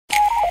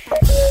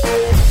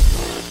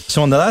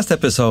So on the last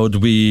episode,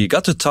 we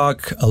got to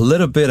talk a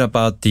little bit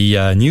about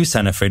the new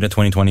Santa Fe, the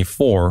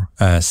 2024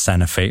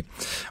 Santa Fe,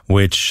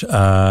 which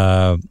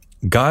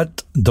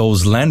got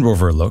those Land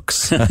Rover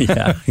looks.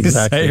 Yeah,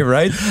 exactly. Say,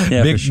 right?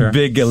 Yeah, big, for sure.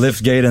 Big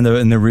lift gate in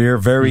the rear.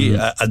 Very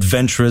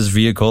adventurous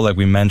vehicle, like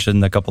we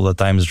mentioned a couple of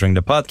times during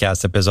the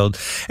podcast episode.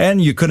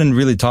 And you couldn't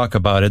really talk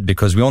about it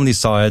because I only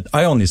saw it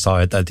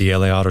at the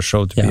LA Auto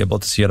Show to be able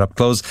to see it up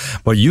close.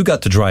 But you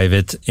got to drive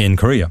it in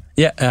Korea.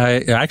 Yeah,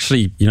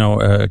 actually,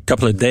 a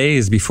couple of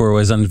days before it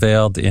was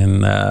unveiled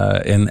in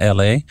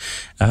LA.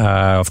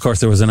 Of course,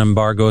 there was an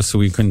embargo, so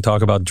we couldn't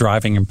talk about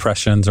driving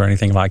impressions or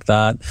anything like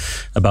that,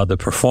 about the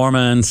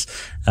performance.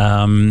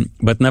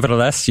 But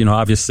nevertheless,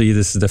 obviously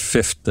this is the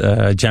fifth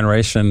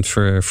generation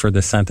for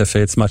the Santa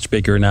Fe. It's much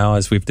bigger now,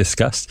 as we've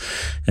discussed,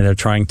 and they're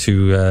trying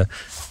to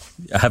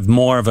have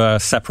more of a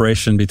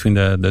separation between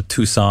the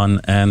Tucson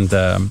and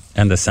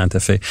the Santa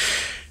Fe.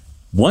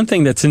 One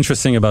thing that's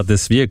interesting about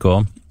this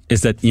vehicle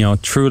is that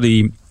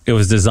truly it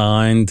was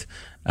designed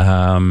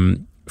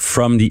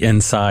from the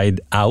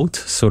inside out,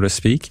 so to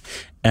speak.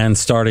 And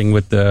starting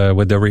with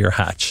the rear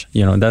hatch,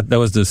 that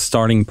was the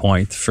starting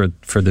point for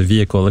the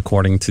vehicle,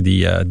 according to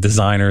the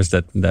designers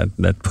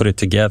that put it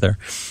together.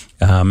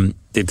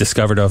 They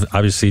discovered,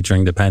 obviously,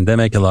 during the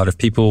pandemic, a lot of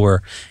people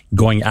were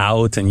going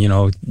out and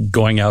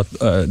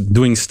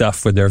doing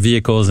stuff with their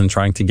vehicles and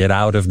trying to get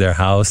out of their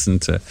house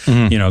and to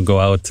go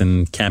out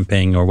and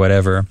camping or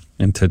whatever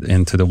into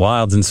the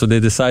wilds. And so they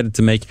decided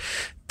to make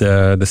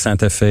the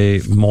Santa Fe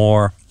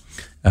more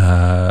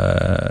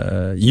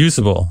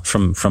usable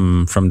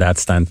from that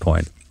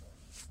standpoint.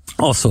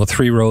 Also,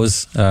 3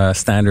 rows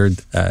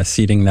standard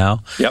seating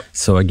now. Yep.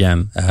 So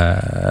again,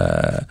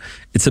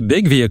 it's a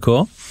big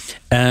vehicle,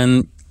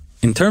 and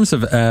in terms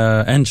of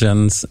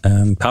engines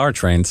and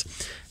powertrains,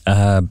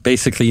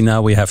 basically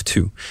now we have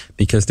 2,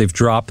 because they've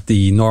dropped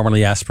the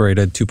normally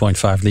aspirated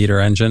 2.5 liter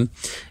engine,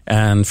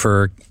 and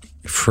for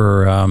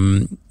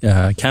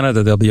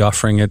Canada they'll be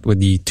offering it with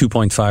the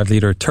 2.5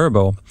 liter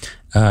turbo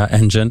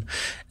engine,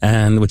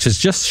 and which is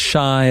just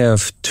shy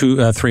of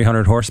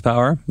 300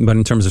 horsepower, but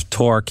in terms of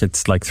torque,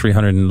 it's like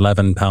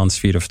 311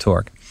 pounds-feet of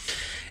torque.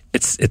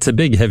 It's a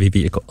big, heavy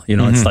vehicle.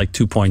 It's like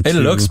 2.2. It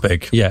looks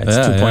big. Yeah, it's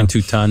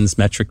 2.2 tons,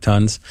 metric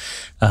tons.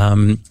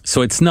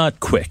 So it's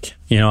not quick.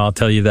 I'll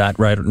tell you that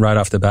right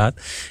off the bat.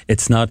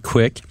 It's not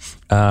quick.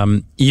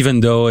 Even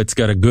though it's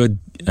got a good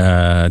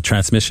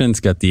transmission, it's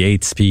got the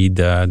 8-speed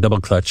double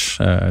clutch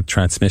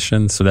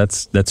transmission. So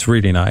that's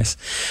really nice.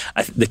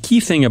 The key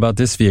thing about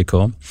this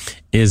vehicle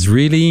is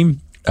really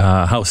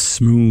how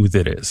smooth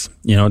it is.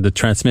 The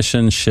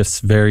transmission shifts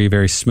very,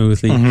 very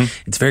smoothly.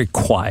 It's very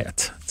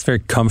quiet. It's very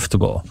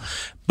comfortable,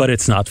 but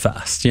it's not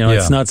fast.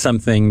 It's not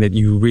something that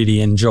you really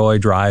enjoy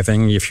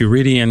driving. If you're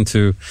really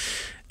into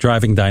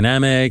driving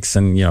dynamics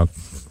and,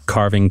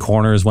 carving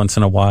corners once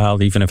in a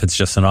while, even if it's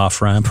just an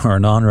off ramp or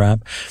an on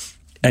ramp,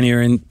 and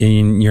you're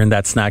in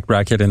that snack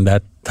bracket in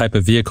that type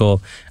of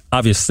vehicle,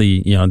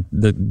 obviously,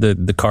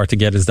 the car to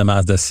get is the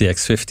Mazda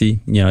CX-50.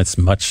 It's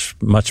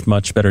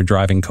much better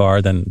driving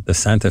car than the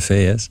Santa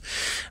Fe is.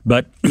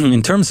 But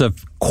in terms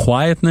of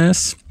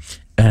quietness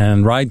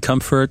and ride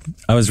comfort,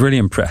 I was really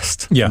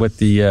impressed with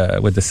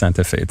the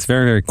Santa Fe. It's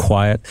very, very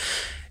quiet.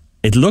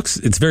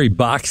 It's very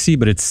boxy,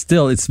 but it's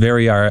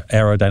very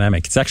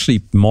aerodynamic. It's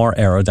actually more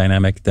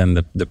aerodynamic than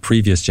the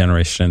previous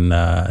generation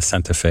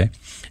Santa Fe.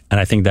 And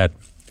I think that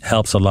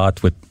helps a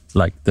lot with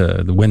like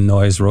the wind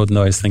noise, road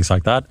noise, things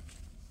like that.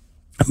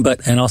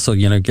 And also,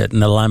 getting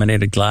the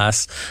laminated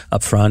glass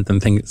up front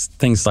and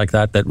things like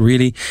that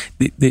really,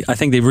 I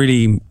think they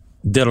really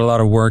did a lot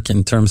of work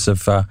in terms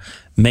of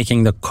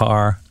making the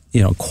car,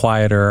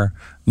 quieter,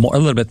 a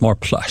little bit more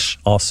plush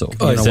also.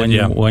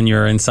 When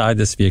you're inside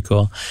this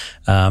vehicle,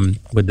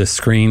 with the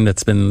screen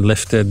that's been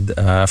lifted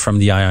from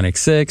the Ioniq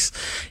 6,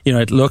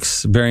 it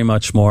looks very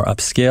much more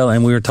upscale.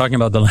 And we were talking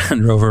about the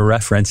Land Rover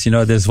reference.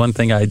 There's one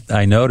thing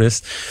I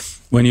noticed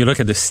when you look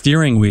at the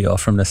steering wheel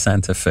from the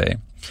Santa Fe.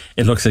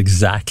 It looks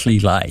exactly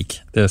like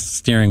the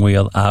steering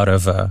wheel out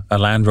of a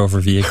Land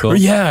Rover vehicle.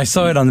 Yeah, I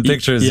saw it on the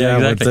pictures.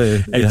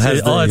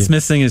 Exactly. All it's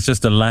missing is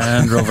just a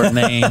Land Rover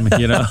name,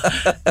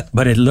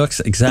 but it looks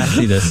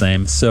exactly the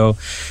same. So,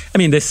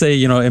 they say,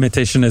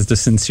 imitation is the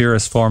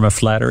sincerest form of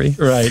flattery.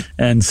 Right.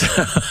 And so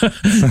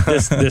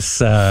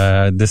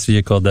this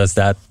vehicle does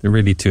that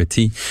really to a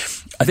T.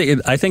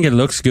 I think it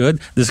looks good.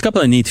 There's a couple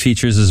of neat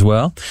features as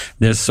well.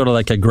 There's sort of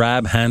like a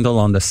grab handle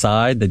on the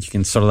side that you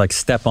can sort of like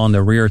step on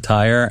the rear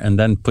tire and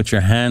then put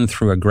your hand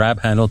through a grab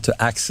handle to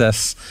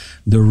access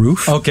the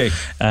roof. Okay.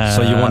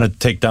 So you want to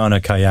take down a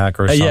kayak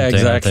or something? Yeah,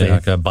 exactly.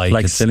 Like a bike.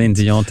 Like Celine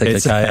Dion take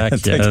a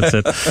kayak. Yeah, that's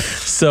it.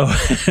 So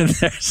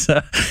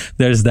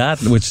there's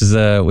that, which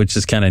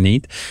is kind of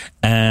neat.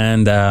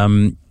 And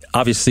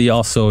Obviously,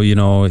 also,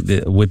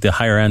 with the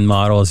higher end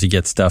models, you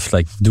get stuff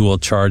like dual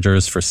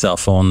chargers for cell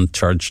phone,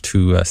 charge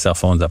to cell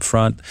phones up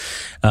front.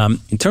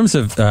 In terms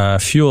of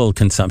fuel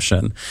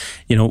consumption,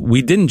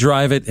 we didn't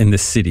drive it in the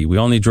city. We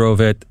only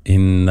drove it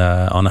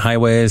on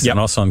highways and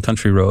also on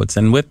country roads.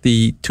 And with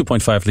the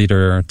 2.5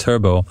 liter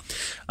turbo,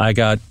 I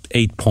got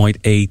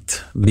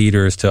 8.8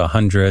 liters to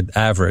 100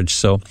 average.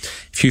 So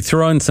if you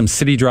throw in some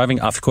city driving,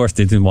 of course,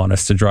 they didn't want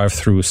us to drive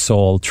through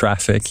Seoul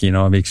traffic,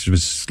 because it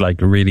was like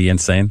really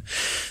insane.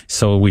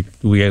 So we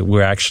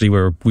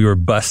were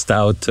bussed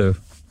out to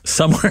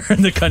somewhere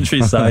in the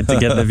countryside to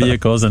get the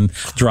vehicles and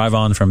drive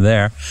on from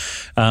there.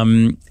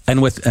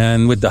 And with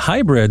the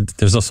hybrid,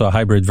 there's also a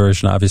hybrid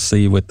version,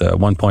 obviously, with the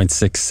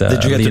 1.6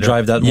 Did you get liter. to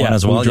drive that one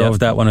as well? We drove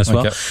that one as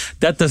well.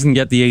 That doesn't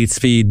get the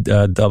 8-speed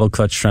double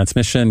clutch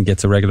transmission,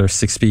 gets a regular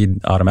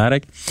 6-speed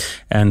automatic.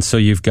 And so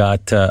you've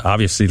got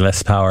obviously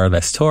less power,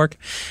 less torque.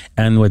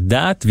 And with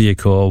that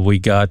vehicle, we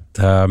got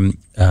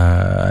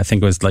I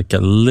think it was like a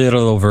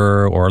little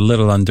over or a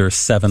little under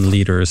 7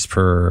 liters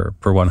per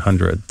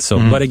 100. So,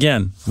 but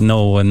again,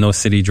 no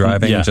city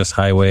driving, just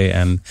highway,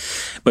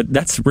 but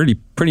that's really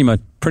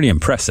pretty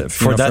impressive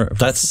for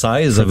that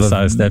size of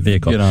that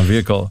vehicle.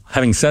 Vehicle.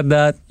 Having said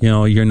that,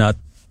 you're not.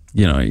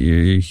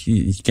 You're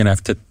gonna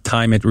have to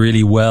time it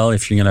really well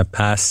if you're gonna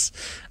pass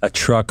a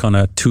truck on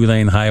a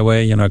 2-lane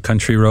highway, a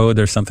country road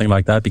or something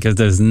like that, because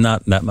there's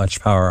not that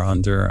much power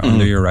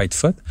under your right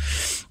foot.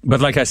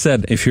 But like I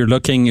said, if you're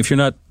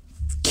not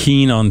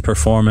keen on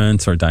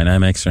performance or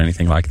dynamics or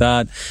anything like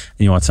that, and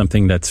you want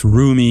something that's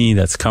roomy,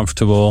 that's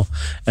comfortable,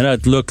 and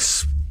that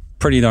looks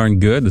pretty darn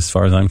good as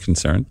far as I'm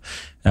concerned.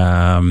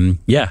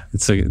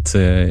 It's a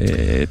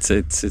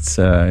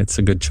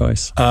good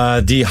choice.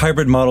 The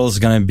hybrid model is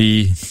going to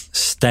be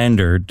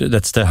standard.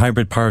 That's the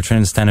hybrid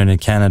powertrain standard in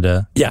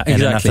Canada. Yeah, exactly.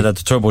 And then after that,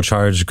 the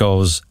turbocharged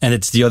goes, and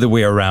it's the other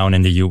way around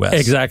in the US.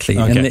 Exactly.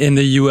 Okay. In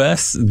the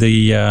US,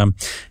 the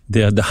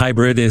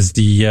hybrid is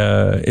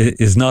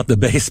not the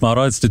base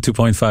model. It's the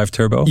 2.5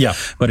 turbo. Yeah.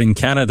 But in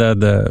Canada,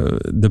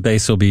 the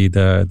base will be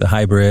the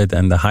hybrid,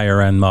 and the higher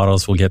end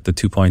models will get the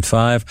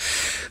 2.5.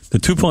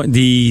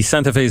 The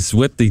Santa Fe's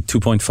with the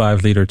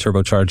 2.5 liter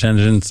turbocharged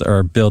engines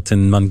are built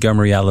in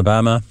Montgomery,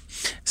 Alabama.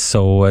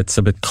 So it's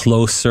a bit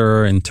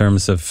closer in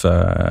terms of,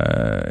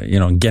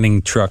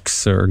 getting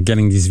trucks or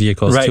getting these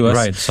vehicles to us.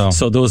 Right.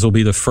 So those will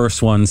be the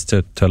first ones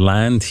to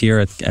land here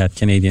at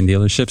Canadian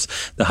dealerships.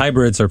 The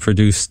hybrids are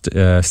produced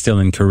still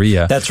in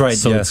Korea. That's right.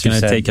 So it's going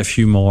to take a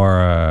few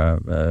more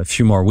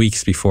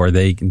weeks before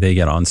they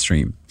get on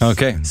stream.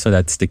 Okay. So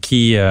that's the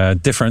key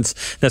difference.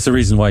 That's the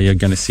reason why you're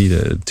going to see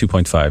the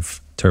 2.5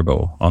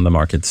 turbo on the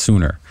market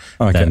sooner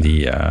than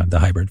the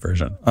hybrid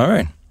version. All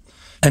right.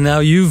 And now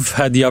you've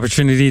had the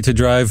opportunity to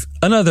drive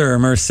another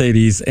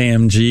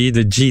Mercedes-AMG,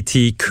 the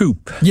GT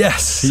Coupe.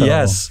 Yes.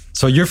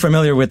 So you're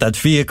familiar with that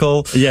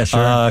vehicle. Yeah,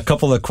 sure. A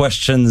couple of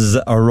questions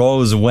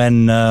arose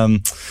when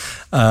the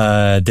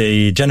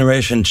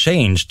generation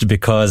changed,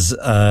 because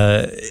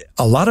a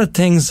lot of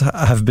things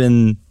have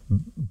been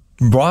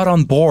brought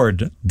on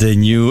board the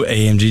new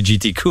AMG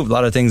GT Coupe. A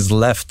lot of things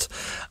left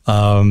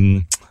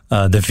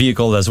the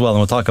vehicle as well,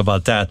 and we'll talk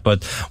about that.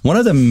 But one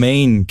of the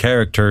main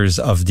characters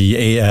of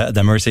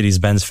the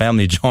Mercedes-Benz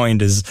family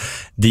joined is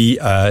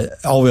the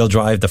all-wheel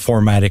drive, the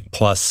 4MATIC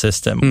Plus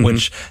system,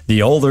 which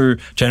the older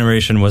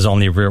generation was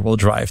only rear-wheel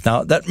drive.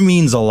 Now, that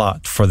means a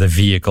lot for the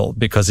vehicle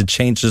because it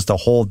changes the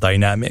whole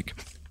dynamic.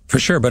 For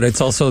sure, but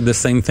it's also the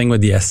same thing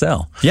with the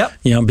SL. Yeah,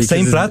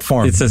 same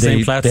platform. It's the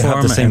same platform, they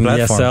have the same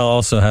platform. The SL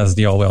also has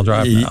the all-wheel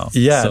drive now.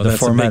 Yeah, so the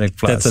 4MATIC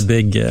Plus. That's a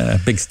big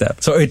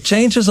step. So it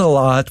changes a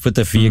lot with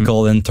the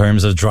vehicle in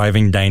terms of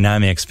driving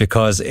dynamics,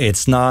 because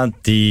it's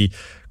not the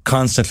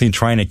constantly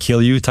trying to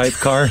kill you type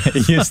car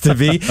it used to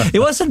be. It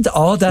wasn't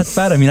all that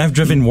bad. I mean, I've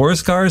driven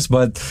worse cars,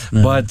 but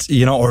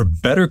or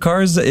better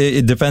cars,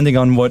 depending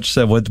on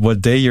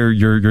what day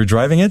you're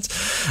driving it.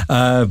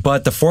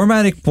 But the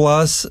 4MATIC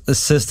Plus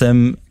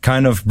system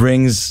kind of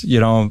brings,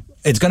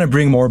 it's going to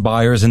bring more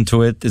buyers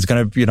into it. It's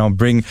going to,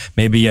 bring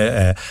maybe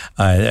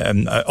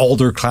an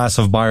older class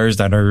of buyers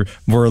that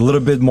were a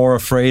little bit more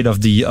afraid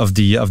of the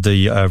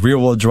rear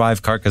wheel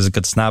drive car because it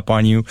could snap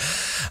on you.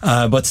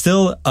 But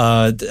still,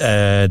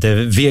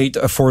 the V8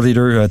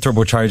 4-liter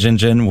turbocharged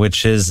engine,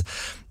 which is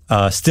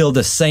still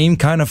the same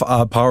kind of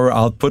power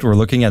output. We're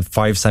looking at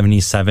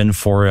 577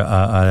 for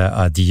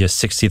the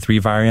 63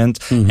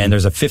 variant, and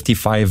there's a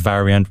 55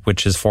 variant,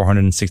 which is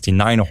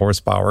 469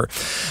 horsepower.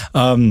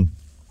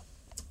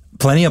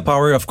 Plenty of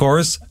power, of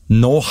course.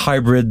 No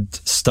hybrid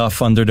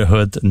stuff under the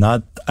hood,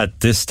 not at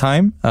this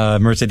time.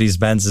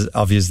 Mercedes-Benz,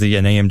 obviously,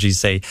 and AMG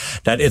say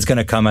that it's going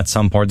to come at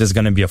some point. There's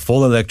going to be a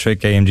full electric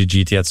AMG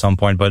GT at some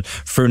point. But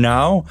for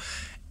now,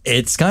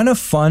 it's kind of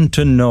fun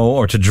to know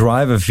or to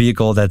drive a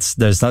vehicle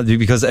there's not,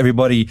 because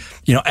everybody,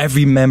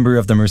 every member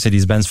of the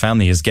Mercedes-Benz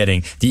family is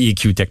getting the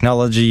EQ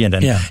technology and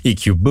then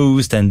EQ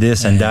boost and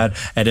this and that.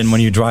 And then when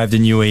you drive the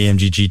new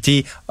AMG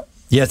GT,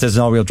 yes, there's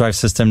an all-wheel drive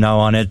system now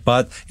on it,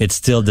 but it's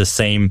still the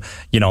same,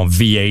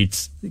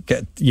 V8,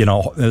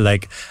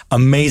 like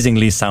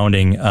amazingly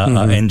sounding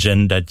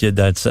engine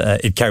that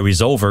it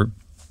carries over.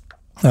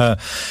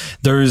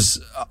 There's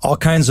all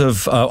kinds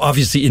of,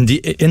 obviously in the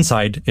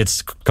inside,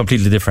 it's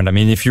completely different. I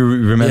mean, if you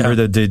remember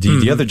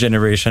the other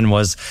generation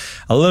was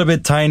a little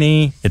bit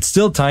tiny, it's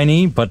still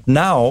tiny, but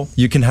now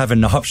you can have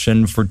an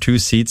option for 2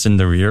 seats in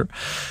the rear.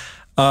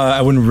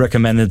 I wouldn't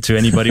recommend it to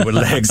anybody with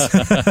legs,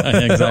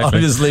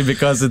 obviously,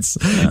 because it's,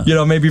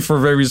 maybe for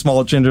very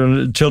small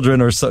children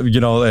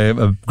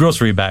or,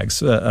 grocery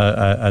bags,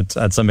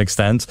 at some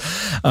extent.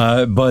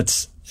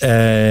 But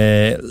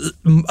a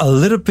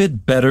little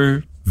bit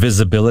better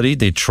visibility.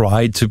 They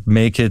tried to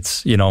make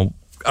it,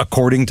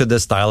 according to the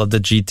style of the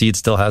GT. It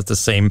still has the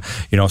same,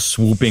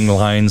 swooping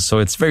lines. So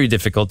it's very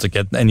difficult to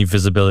get any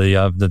visibility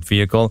of the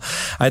vehicle.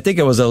 I think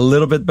it was a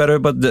little bit better,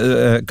 but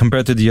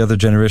compared to the other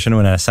generation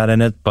when I sat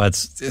in it, but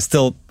it's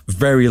still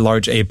very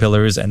large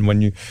A-pillars. And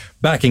when you're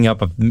backing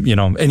up,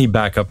 any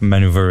backup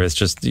maneuver, it's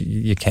just,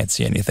 you can't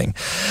see anything.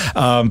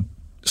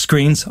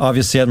 Screens,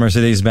 obviously at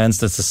Mercedes-Benz,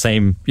 that's the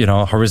same,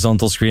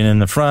 horizontal screen in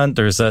the front.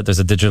 There's a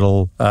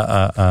digital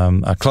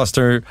a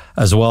cluster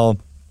as well.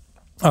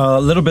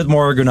 A little bit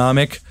more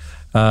ergonomic.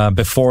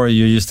 Before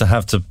you used to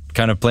have to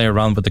kind of play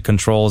around with the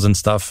controls and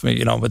stuff,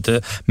 with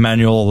the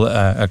manual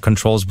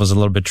controls was a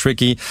little bit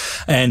tricky,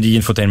 and the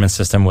infotainment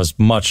system was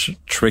much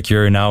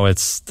trickier. Now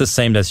it's the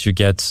same that you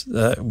get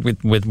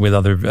with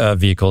other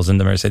vehicles in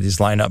the Mercedes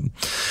lineup.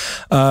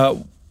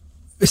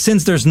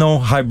 Since there's no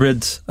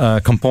hybrid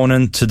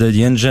component to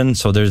the engine,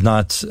 so there's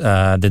not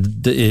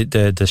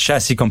the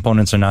chassis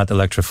components are not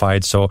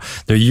electrified, so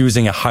they're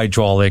using a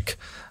hydraulic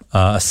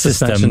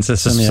suspension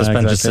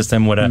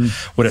system with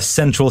a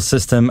central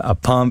system, a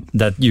pump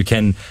that you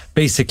can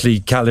basically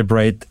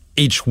calibrate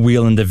each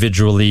wheel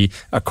individually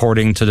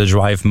according to the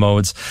drive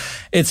modes.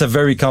 It's a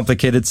very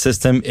complicated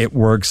system. It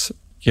works,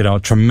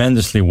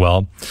 tremendously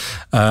well.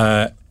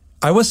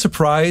 I was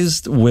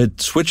surprised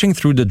with switching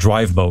through the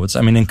drive modes.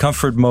 I mean, in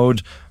comfort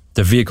mode,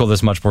 the vehicle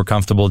is much more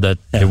comfortable than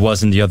it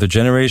was in the other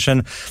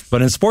generation.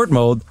 But in sport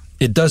mode,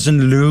 it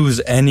doesn't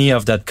lose any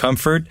of that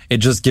comfort. It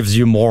just gives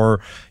you more,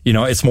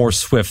 it's more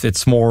swift.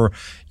 It's more,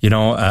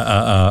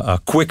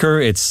 quicker.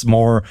 It's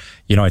more,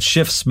 it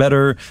shifts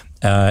better.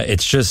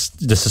 It's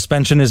just the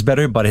suspension is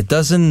better, but it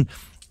doesn't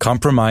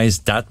compromise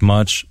that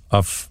much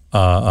of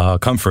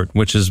comfort,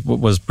 which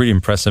was pretty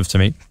impressive to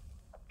me.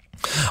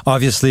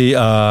 Obviously,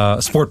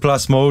 Sport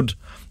Plus mode,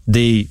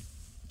 they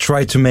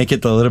try to make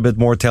it a little bit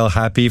more tail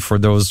happy for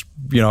those,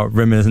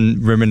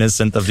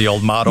 reminiscent of the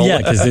old model. Yeah,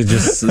 because they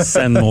just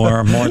send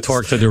more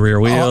torque to the rear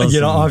wheels.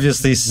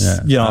 Obviously,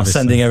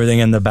 sending everything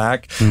in the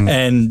back.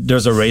 And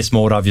there's a race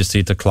mode,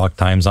 obviously, to clock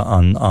times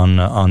on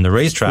the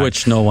racetrack.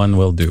 Which no one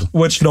will do.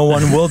 Which no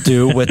one will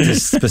do with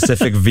this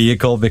specific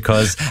vehicle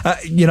because,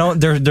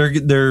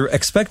 they're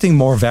expecting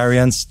more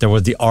variants. There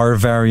was the R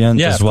variant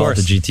as well,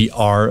 the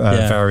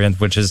GTR variant,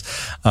 which is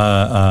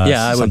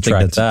I would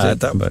track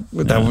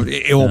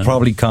it will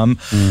probably come.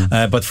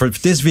 But for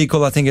this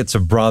vehicle, I think it's a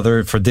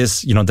broader, for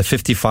this, the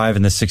 55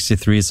 and the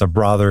 63, it's a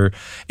broader,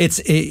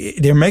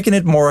 they're making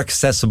it more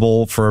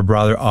accessible for a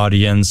broader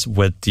audience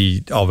with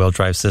the all-wheel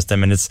drive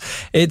system. And it's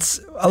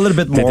a little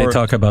bit more. Did they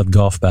talk about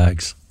golf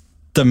bags?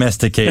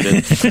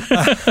 Domesticated.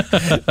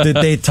 Did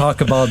they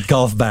talk about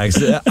golf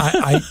bags?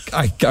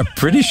 I'm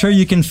pretty sure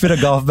you can fit a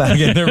golf bag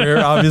in the rear,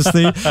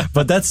 obviously,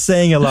 but that's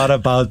saying a lot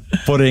about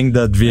putting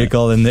that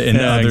vehicle in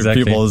other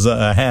people's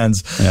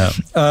hands. Yeah.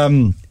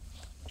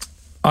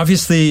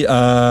 Obviously,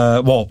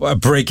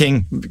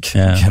 braking,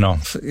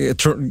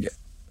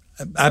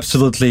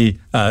 absolutely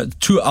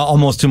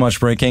almost too much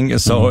braking.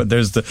 So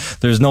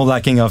there's no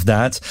lacking of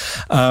that.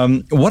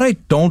 What I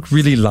don't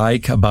really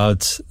like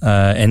about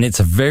and it's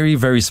a very,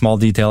 very small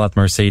detail at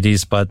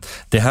Mercedes, but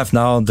they have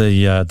now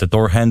the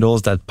door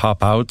handles that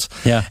pop out.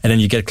 Yeah. And then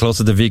you get close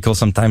to the vehicle.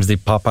 Sometimes they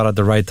pop out at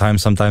the right time.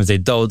 Sometimes they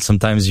don't.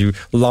 Sometimes you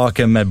lock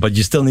them, but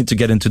you still need to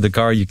get into the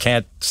car. You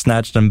can't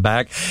snatch them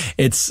back.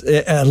 It's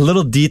a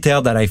little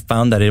detail that I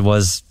found that it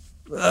was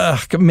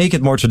make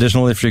it more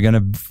traditional if you're going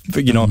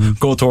to,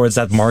 go towards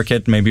that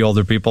market. Maybe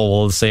older people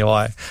will say,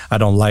 I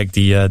don't like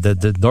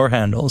the door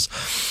handles.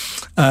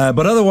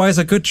 But otherwise,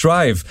 a good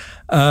drive.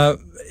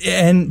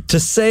 And to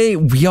say,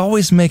 we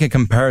always make a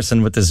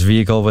comparison with this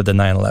vehicle with the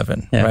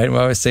 911, right? We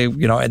always say,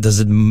 does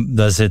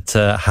it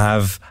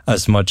have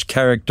as much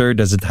character?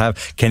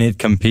 Can it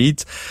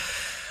compete?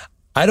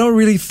 I don't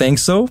really think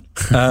so.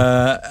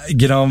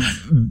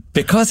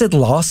 Because it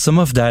lost some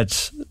of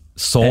that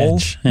soul,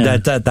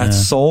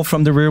 soul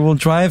from the rear wheel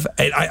drive.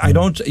 I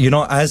don't,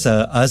 as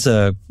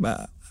a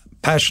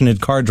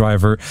passionate car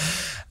driver,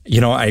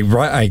 I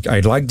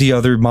like the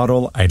other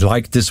model. I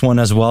like this one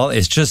as well.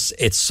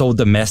 It's so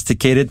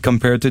domesticated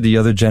compared to the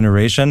other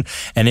generation.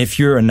 And if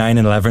you're a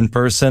 911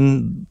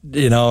 person,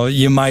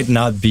 you might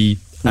not be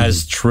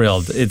as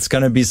thrilled. It's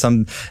going to be this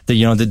new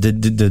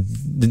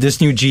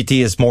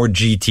GT is more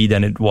GT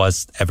than it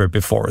was ever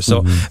before.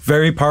 So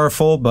very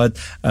powerful, but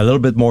a little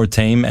bit more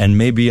tame and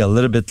maybe a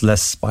little bit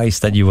less spice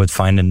that you would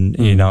find in,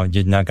 you're not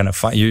going to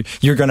find,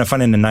 you're going to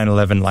find in the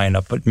 911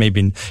 lineup, but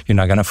maybe you're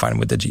not going to find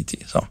with the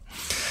GT. So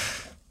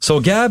So,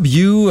 Gab,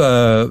 you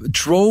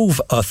drove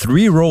a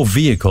 3-row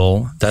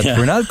vehicle that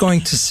we're not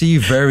going to see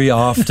very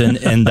often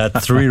in that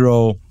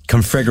 3-row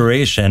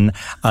configuration,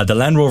 the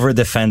Land Rover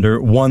Defender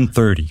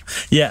 130.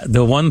 Yeah,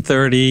 the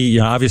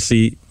 130,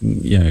 obviously,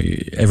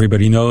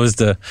 everybody knows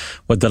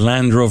what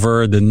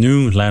the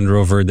new Land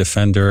Rover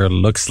Defender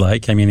looks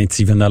like. I mean, it's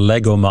even a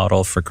Lego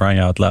model, for crying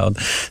out loud.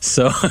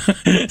 So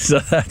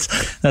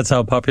that's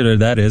how popular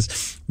that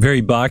is.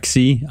 Very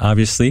boxy,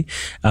 obviously.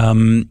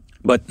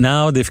 But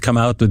now they've come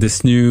out with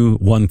this new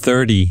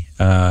 130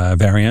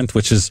 variant,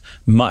 which is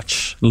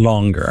much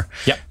longer.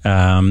 Yeah.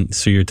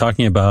 So you're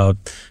talking about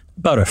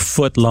a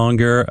foot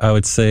longer, I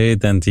would say,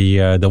 than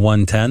the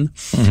 110.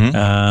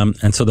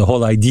 Mm-hmm. And so the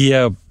whole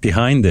idea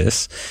behind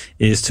this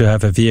is to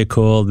have a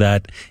vehicle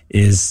that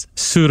is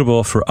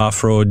suitable for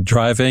off-road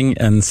driving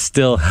and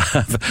still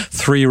have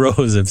 3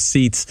 rows of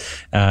seats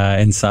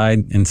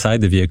inside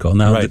the vehicle.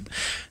 Now, right.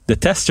 the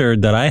tester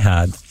that I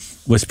had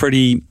was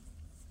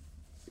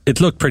it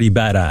looked pretty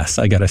badass,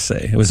 I gotta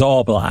say. It was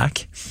all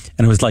black,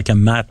 and it was like a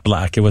matte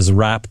black. It was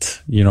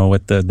wrapped,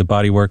 with the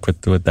bodywork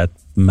with that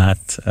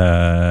matte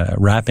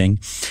wrapping,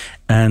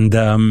 and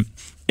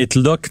it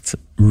looked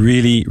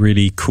really,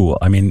 really cool.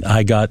 I mean,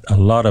 I got a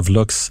lot of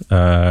looks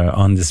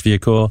on this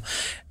vehicle.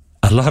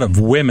 A lot of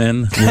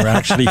women were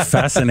actually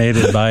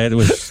fascinated by it. It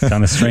was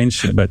kind of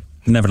strange, but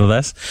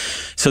nevertheless.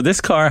 So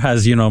this car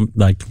has,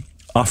 like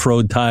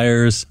off-road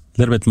tires,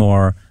 a little bit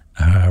more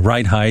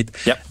ride height.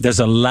 Yep.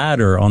 There's a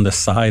ladder on the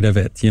side of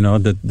it,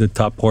 the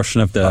top portion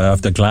of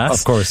the glass.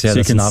 Of course, yeah. So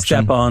you can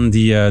step on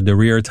the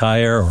rear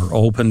tire or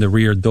open the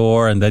rear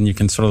door, and then you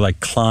can sort of like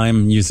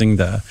climb using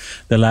the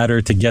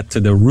ladder to get to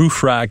the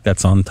roof rack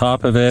that's on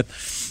top of it.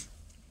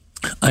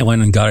 I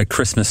went and got a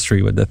Christmas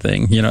tree with the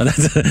thing.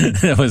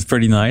 That was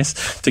pretty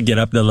nice to get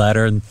up the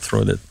ladder and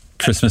throw the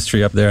Christmas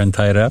tree up there and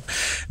tie it up.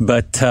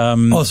 But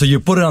so you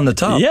put it on the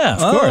top? Yeah, of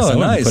course. I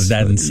wouldn't put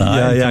that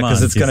inside. Yeah,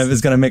 because it's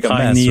gonna make a mess.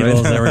 Pine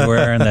needles right?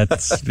 everywhere, and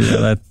that's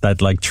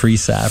that like tree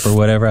sap or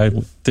whatever. I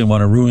didn't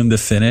want to ruin the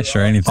finish or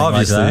anything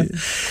Obviously. like that.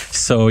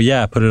 So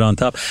yeah, put it on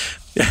top.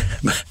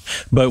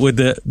 But with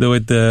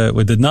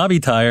the knobby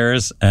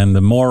tires and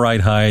the more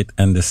ride height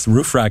and this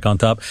roof rack on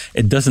top,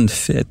 it doesn't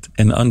fit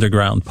in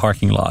underground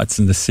parking lots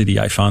in the city.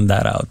 I found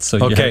that out. So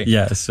okay,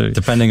 so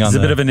depending on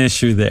there's a bit of an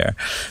issue there,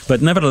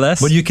 but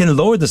nevertheless, but you can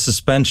lower the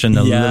suspension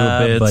a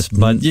little bit,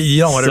 but you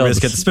don't want to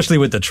risk it, especially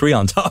with the tree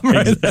on top.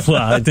 Right? Well,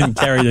 I didn't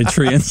carry the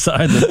tree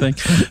inside the thing,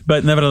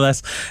 but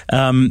nevertheless,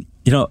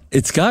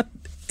 it's got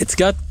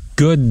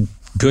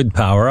good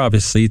power.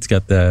 Obviously, it's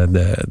got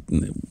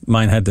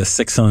mine had the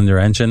 6-cylinder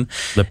engine,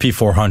 the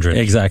P400.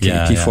 Exactly,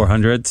 yeah,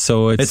 P400. Yeah.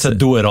 So it's a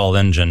do-it-all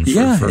engine.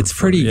 It's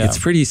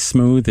pretty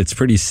smooth. It's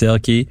pretty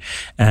silky,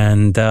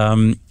 and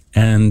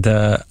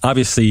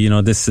obviously,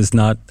 this is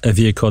not a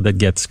vehicle that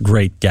gets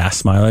great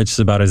gas mileage. It's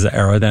about as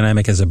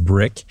aerodynamic as a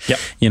brick. Yep.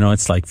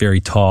 It's like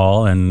very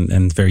tall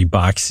and very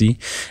boxy.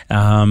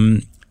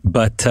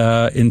 But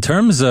in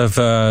terms of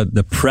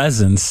the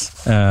presence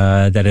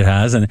that it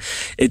has, and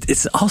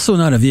it's also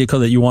not a vehicle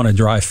that you want to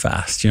drive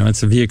fast.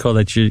 It's a vehicle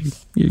that you're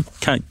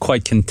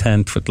quite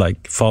content with,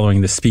 like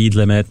following the speed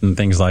limit and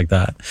things like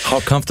that. How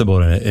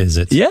comfortable is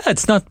it? Yeah,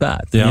 it's not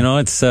bad. Yeah.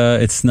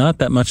 It's not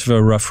that much of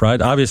a rough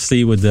ride.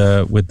 Obviously, with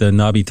the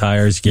knobby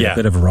tires, you get a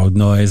bit of road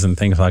noise and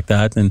things like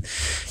that. And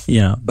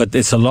but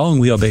it's a long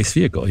wheelbase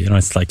vehicle.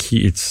 It's like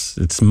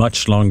it's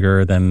much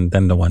longer than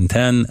the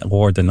 110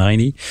 or the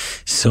 90.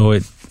 So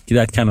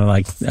that kind of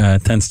like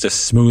tends to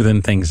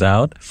smoothen things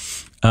out.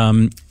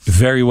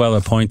 Very well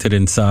appointed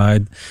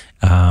inside,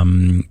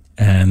 and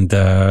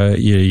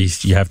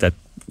you have that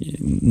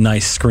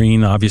nice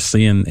screen,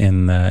 obviously,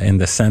 in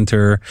the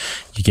center.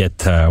 You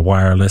get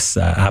wireless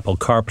Apple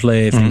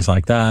CarPlay, things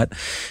like that.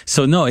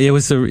 So no, it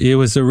was a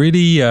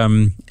really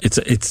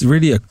it's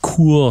really a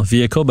cool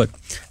vehicle. But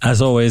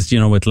as always,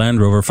 with Land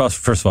Rover,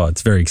 first of all,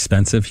 it's very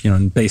expensive.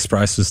 Base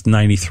price was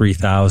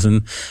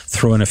 $93,000.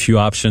 Throw in a few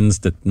options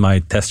that my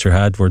tester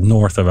had were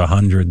north of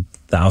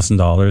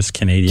 $100,000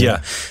 Canadian.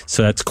 Yeah.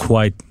 So that's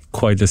quite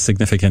a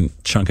significant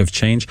chunk of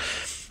change.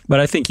 But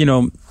I think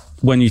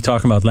when you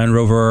talk about Land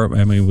Rover,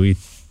 I mean, we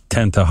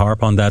tend to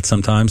harp on that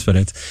sometimes, but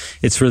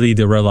it's really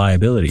the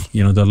reliability.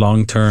 The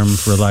long-term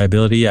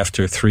reliability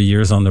after 3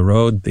 years on the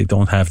road. They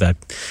don't have that.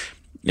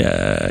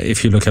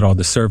 If you look at all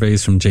the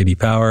surveys from J.D.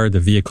 Power,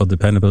 the Vehicle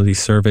Dependability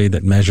Survey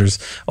that measures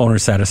owner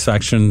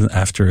satisfaction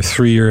after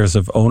 3 years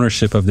of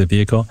ownership of the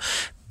vehicle,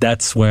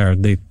 that's where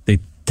they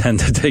tend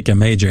to take a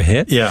major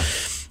hit. Yeah.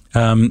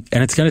 And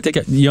it's going to take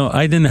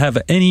I didn't have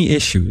any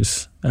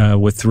issues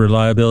with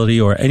reliability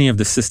or any of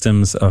the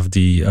systems of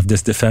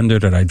this Defender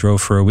that I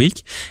drove for a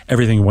week.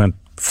 Everything went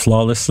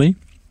flawlessly.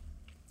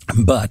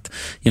 But,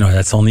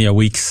 that's only a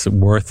week's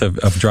worth of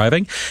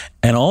driving.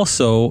 And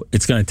also,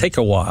 it's going to take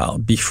a while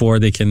before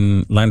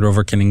Land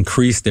Rover can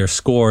increase their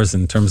scores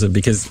in terms of,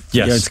 because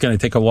it's going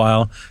to take a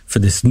while for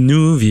this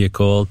new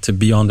vehicle to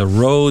be on the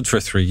road for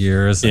 3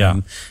 years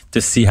and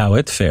to see how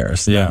it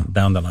fares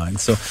down the line.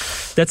 So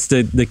that's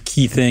the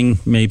key thing,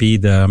 maybe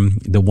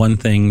the one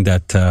thing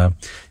that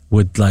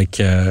would like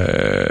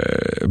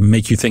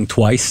make you think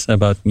twice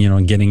about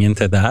getting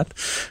into that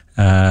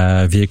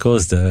vehicle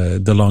is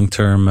the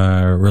long-term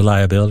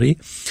reliability.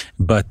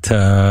 But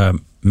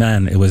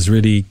man, it was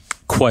really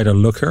quite a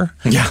looker.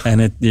 Yeah.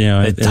 And it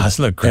does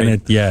look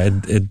great.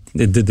 And it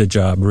did the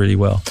job really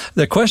well.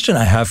 The question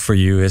I have for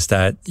you is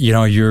that,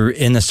 you're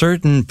in a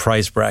certain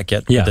price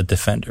bracket with the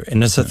Defender,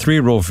 and it's a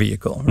 3-row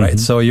vehicle, right?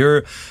 So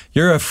you're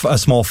a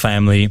small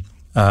family.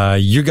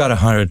 You got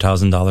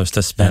 $100,000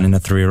 to spend in a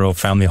 3-row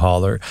family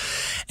hauler,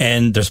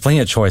 and there's plenty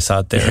of choice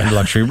out there in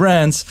luxury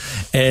brands.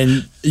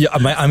 And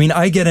I mean,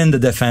 I get in the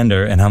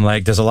Defender and I'm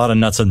like, there's a lot of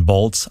nuts and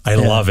bolts. I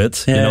love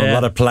it. A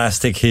lot of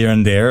plastic here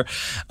and there.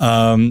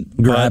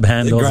 Grab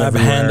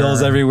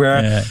handles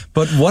everywhere. Yeah.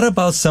 But what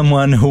about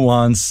someone who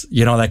wants,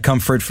 that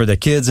comfort for the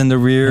kids in the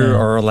rear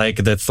or like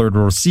the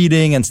 3rd-row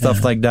seating and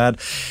stuff like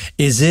that?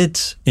 Is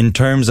it in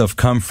terms of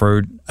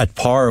comfort at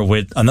par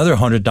with another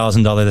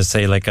 $100,000 to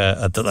say like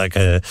a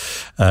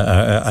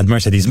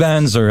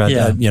Mercedes-Benz or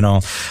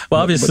Well,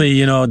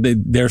 obviously,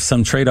 there's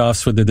some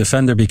trade-offs with the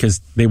Defender because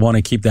they want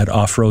to keep that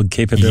off-road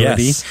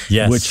capability,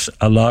 which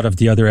a lot of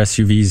the other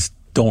SUVs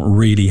don't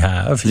really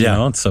have,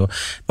 So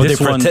they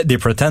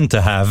pretend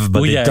to have,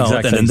 but they don't.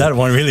 Exactly. And then that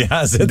one really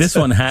has it. This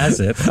one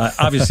has it.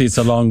 Obviously, it's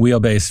a long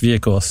wheelbase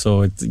vehicle,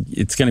 so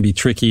it's going to be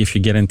tricky if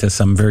you get into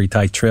some very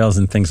tight trails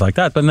and things like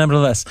that. But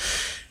nevertheless,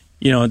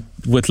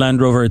 with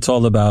Land Rover, it's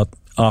all about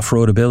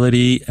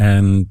off-roadability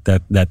and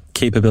that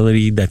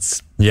capability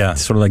that's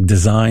sort of like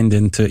designed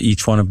into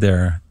each one of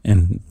their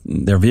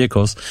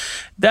vehicles.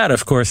 That,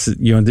 of course,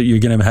 you're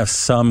going to have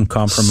some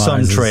compromises,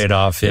 some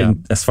trade-off,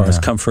 as far as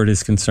comfort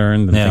is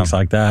concerned and things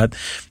like that.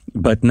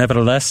 But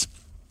nevertheless,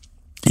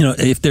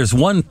 if there's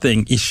one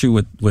issue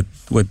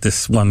with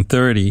this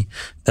 130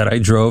 that I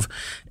drove,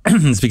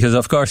 it's because,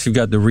 of course, you've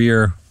got the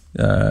rear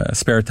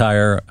spare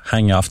tire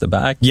hanging off the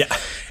back. Yeah.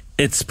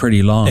 It's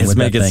pretty long. It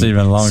makes it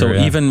even longer. So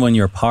even when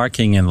you're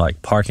parking in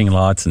like parking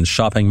lots and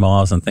shopping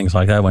malls and things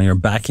like that, when you're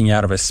backing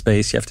out of a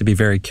space, you have to be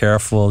very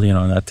careful,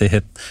 not to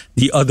hit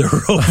the other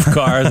row of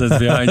cars that's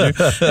behind you.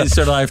 You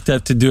sort of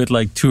have to do it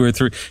like 2 or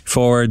 3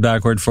 forward,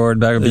 backward, before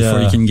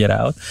you can get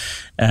out.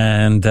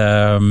 And,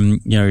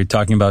 you're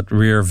talking about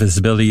rear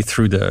visibility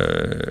through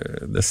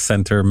the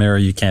center mirror.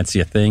 You can't see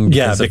a thing.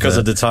 Because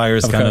of the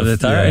tires.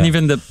 And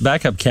even the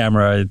backup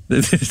camera,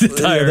 the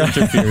tire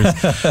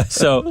interferes.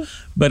 So,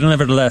 but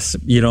nevertheless,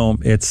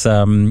 it's,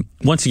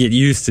 once you get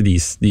used to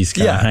these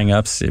kind of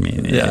hang-ups, I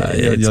mean,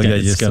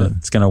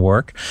 it's going to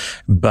work.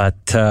 But,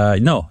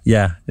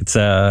 it's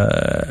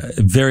a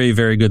very,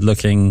 very good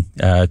looking,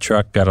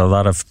 truck. Got a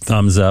lot of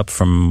thumbs up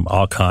from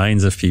all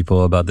kinds of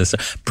people about this.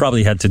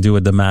 Probably had to do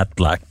with the matte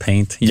black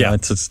paint.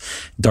 It's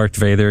Darth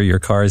Vader, your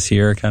car's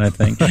here kind of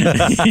thing.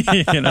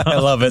 I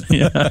love it.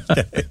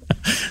 Okay.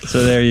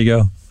 So there you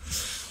go.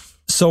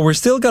 So we're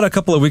still got a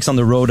couple of weeks on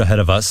the road ahead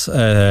of us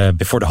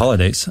before the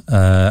holidays.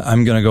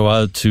 I'm going to go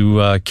out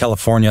to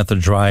California to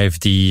drive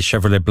the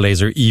Chevrolet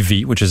Blazer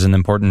EV, which is an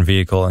important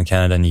vehicle in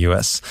Canada and the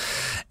US,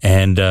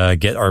 and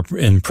get our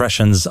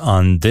impressions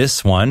on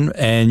this one.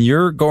 And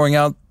you're going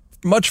out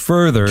much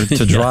further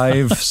to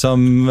drive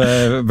some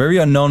very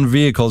unknown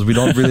vehicles. We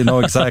don't really know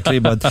exactly,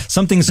 but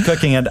something's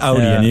cooking at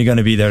Audi, and you're going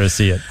to be there to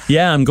see it.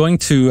 Yeah, I'm going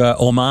to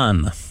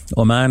Oman.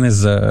 Oman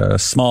is a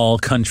small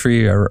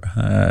country,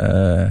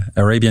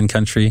 Arabian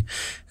country,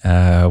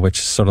 which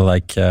is sort of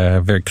like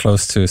very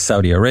close to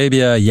Saudi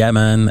Arabia,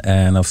 Yemen,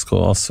 and of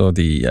course also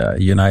the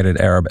United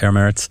Arab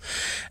Emirates.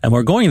 And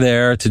we're going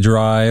there to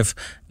drive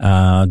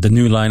the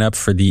new lineup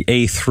for the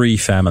A3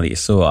 family.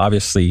 So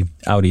obviously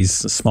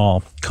Audi's a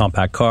small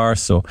compact car,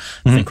 so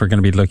I think we're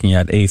going to be looking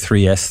at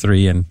A3,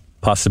 S3, and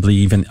possibly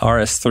even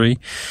RS3.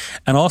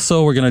 And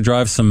also we're going to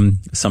drive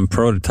some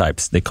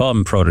prototypes. They call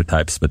them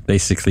prototypes, but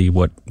basically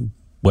what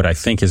I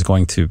think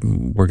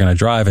we're going to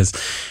drive is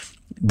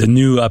the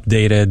new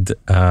updated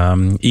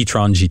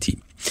e-tron GT.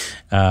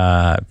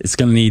 It's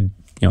going to need,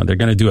 they're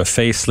going to do a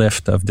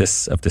facelift of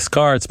this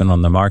car. It's been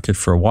on the market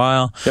for a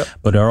while,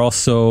 but they're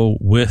also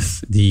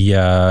with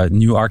the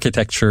new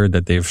architecture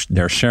that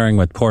they're sharing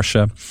with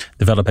Porsche,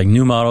 developing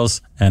new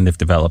models, and they've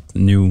developed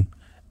new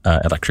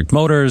electric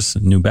motors,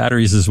 new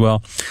batteries as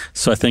well.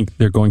 So I think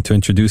they're going to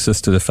introduce us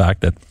to the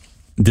fact that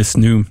this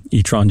new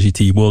e-tron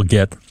GT will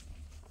get,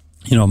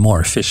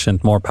 more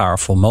efficient, more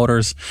powerful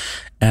motors,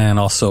 and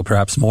also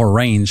perhaps more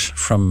range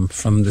from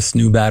this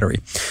new battery.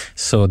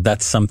 So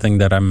that's something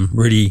that I'm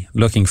really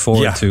looking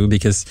forward to,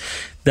 because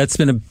that's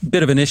been a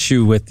bit of an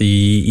issue with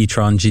the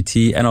e-tron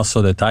GT and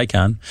also the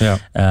Taycan.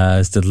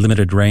 Is the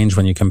limited range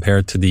when you compare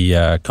it to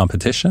the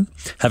competition.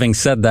 Having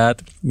said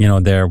that,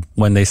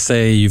 when they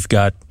say you've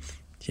got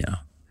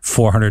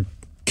 400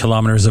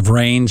 kilometers of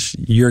range,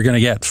 you're going to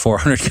get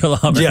 400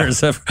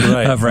 kilometers of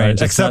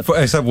range. Except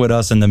with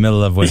us in the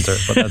middle of winter,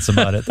 but that's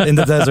about it. In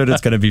the desert,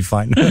 it's going to be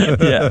fine.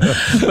 Yeah.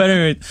 But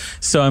anyway,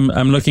 so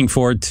I'm looking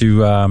forward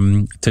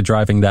to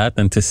driving that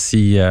and to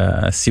see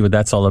what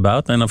that's all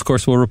about. And of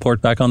course, we'll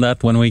report back on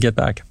that when we get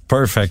back.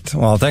 Perfect.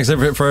 Well, thanks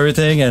for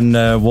everything. And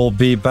we'll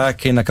be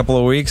back in a couple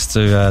of weeks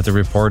to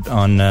report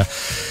on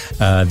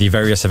the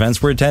various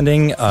events we're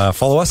attending.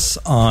 Follow us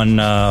on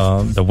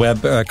the web,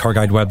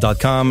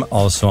 carguideweb.com,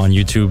 also on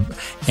YouTube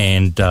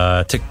and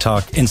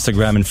TikTok,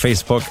 Instagram, and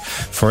Facebook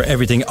for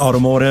everything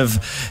automotive.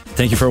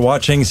 Thank you for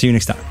watching. See you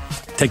next time.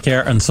 Take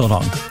care and so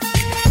long.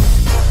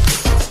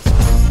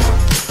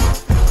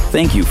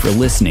 Thank you for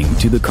listening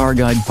to the Car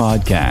Guide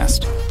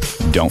Podcast.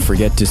 Don't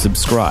forget to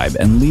subscribe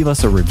and leave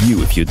us a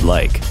review if you'd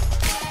like.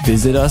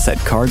 Visit us at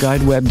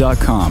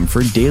carguideweb.com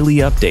for daily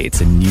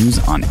updates and news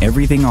on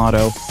everything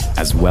auto,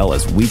 as well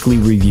as weekly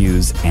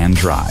reviews and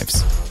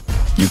drives.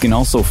 You can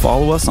also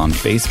follow us on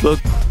Facebook,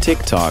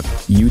 TikTok,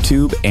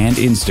 YouTube, and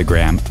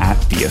Instagram at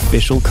The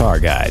Official Car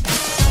Guide.